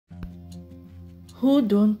Who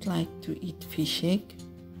don't like to eat fish egg?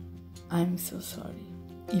 I'm so sorry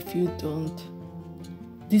if you don't.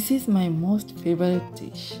 This is my most favorite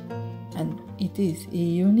dish and it is a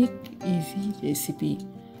unique, easy recipe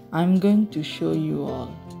I'm going to show you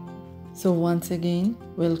all. So once again,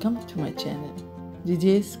 welcome to my channel,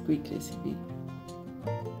 DJ's Quick Recipe.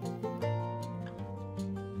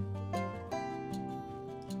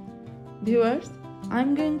 Viewers,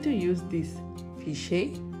 I'm going to use this fish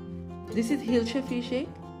egg. This is Hilsha fish egg,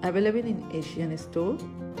 available in Asian store.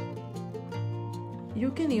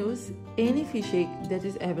 You can use any fish egg that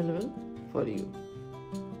is available for you.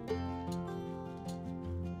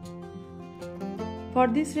 For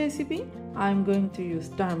this recipe, I am going to use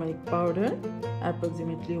turmeric powder,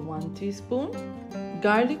 approximately 1 teaspoon,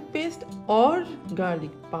 garlic paste or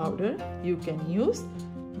garlic powder you can use,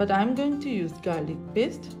 but I am going to use garlic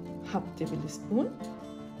paste, half tablespoon,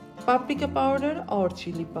 paprika powder or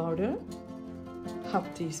chili powder,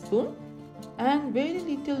 half teaspoon, and very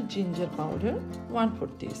little ginger powder, 1/4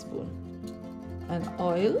 teaspoon, and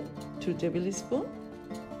oil, 2 tablespoons,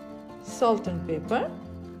 salt and pepper,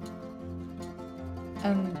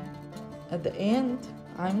 and at the end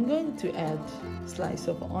I'm going to add slice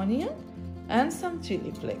of onion and some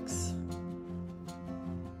chili flakes.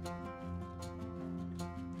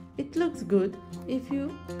 It looks good if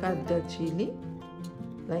you cut the chili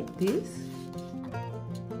like this.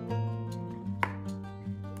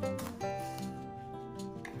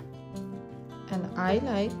 And I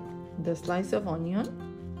like the slice of onion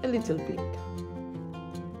a little big.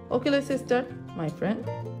 Okay, let's start, my friend.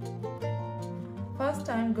 First,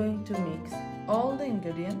 I'm going to mix all the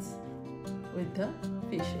ingredients with the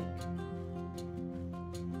fish egg.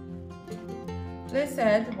 Let's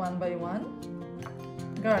add one by one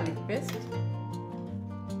garlic paste,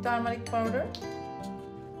 turmeric powder,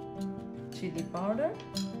 chili powder,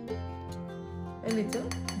 a little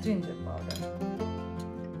ginger powder,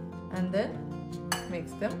 and then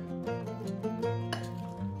mix them.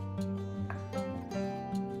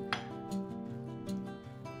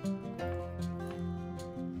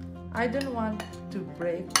 I don't want to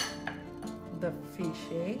break the fish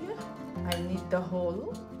egg. I need the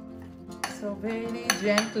whole. So very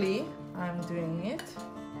gently I'm doing it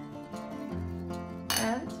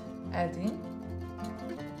and adding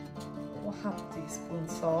half teaspoon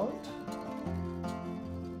salt,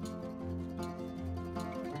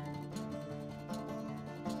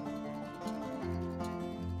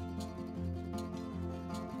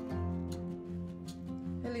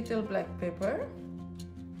 a little black pepper,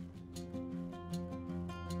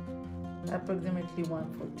 approximately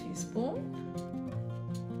 1/4 teaspoon,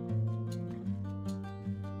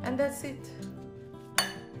 and that's it.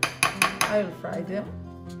 I will fry them.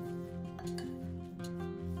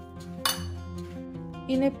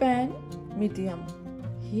 In a pan, medium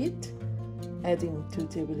heat, adding 2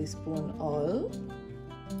 tablespoons oil.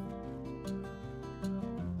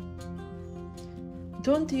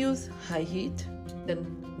 Don't use high heat, then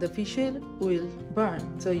the fish oil will burn.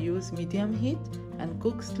 So use medium heat and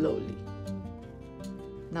cook slowly.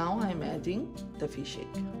 Now I am adding the fish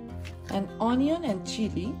egg. And onion and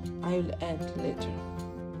chili I will add later.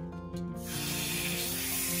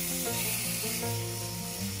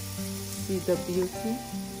 See the beauty?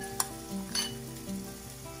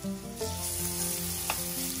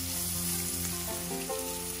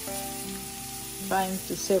 Trying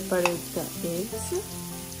to separate the eggs.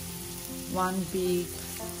 One big,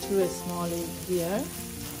 2 small egg here.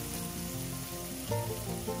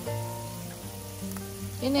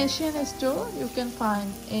 In Asian store, you can find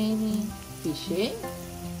any fish egg.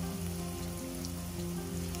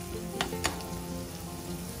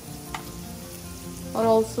 Or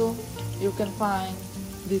also, you can find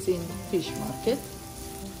this in fish market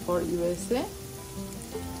for USA.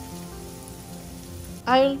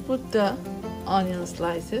 I will put the onion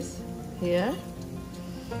slices here,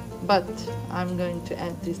 but I'm going to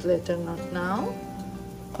add this later, not now.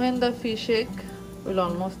 When the fish egg will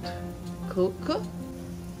almost cook,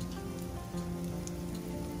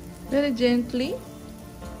 very gently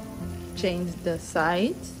change the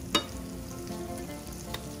sides.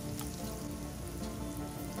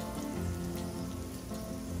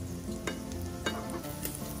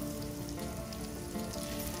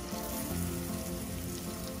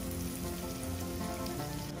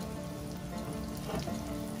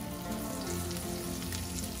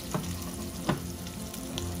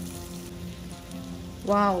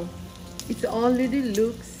 Wow, it already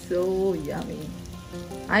looks so yummy.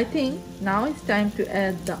 I think now it's time to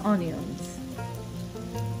add the onions.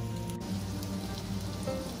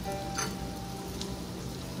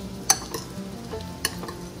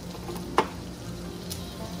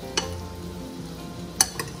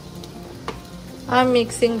 I'm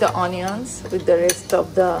mixing the onions with the rest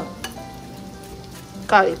of the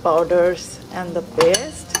curry powders and the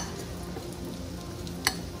paste.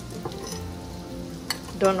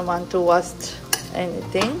 Don't want to waste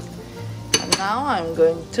anything. And now I'm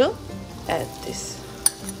going to add this.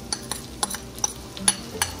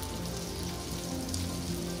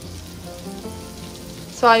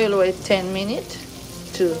 So I will wait 10 minutes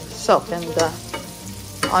to soften the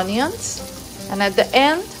onions, and at the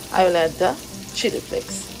end I will add the chili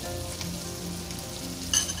flakes.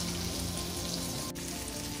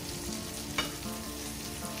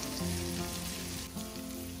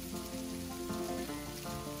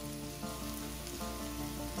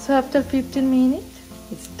 So after 15 minutes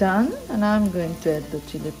it's done, and I'm going to add the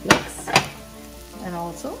chili flakes, and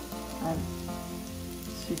also I'm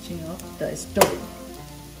switching off the stove.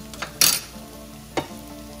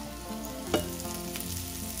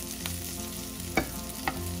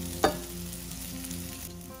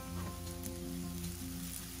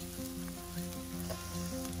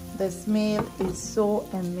 The smell is so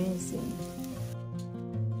amazing.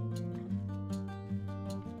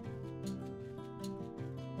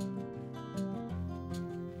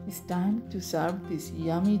 It's time to serve this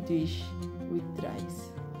yummy dish with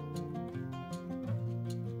rice.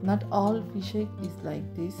 Not all fish egg is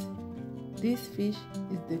like this. This fish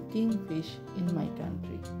is the king fish in my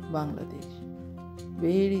country, Bangladesh.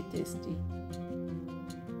 Very tasty.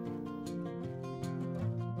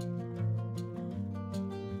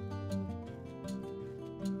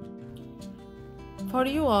 For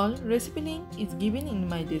you all, recipe link is given in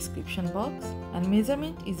my description box and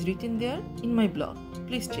measurement is written there in my blog.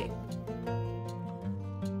 Please check.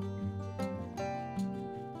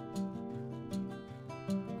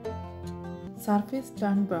 Surface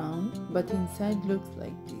turned brown, but inside looks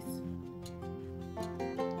like this.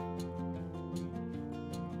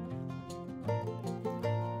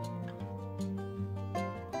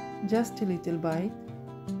 Just a little bite.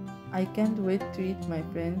 I can't wait to eat, my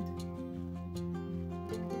friend.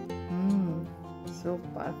 So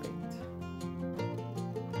perfect.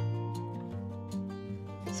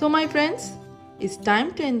 So my friends, it's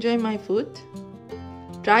time to enjoy my food.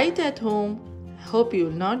 Try it at home. Hope you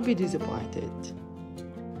will not be disappointed.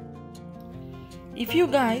 If you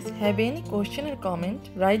guys have any question or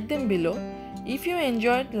comment, write them below. If you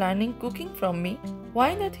enjoyed learning cooking from me,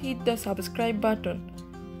 why not hit the subscribe button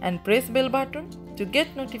and press bell button to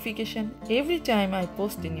get notification every time I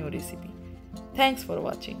post a new recipe. Thanks for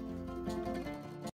watching.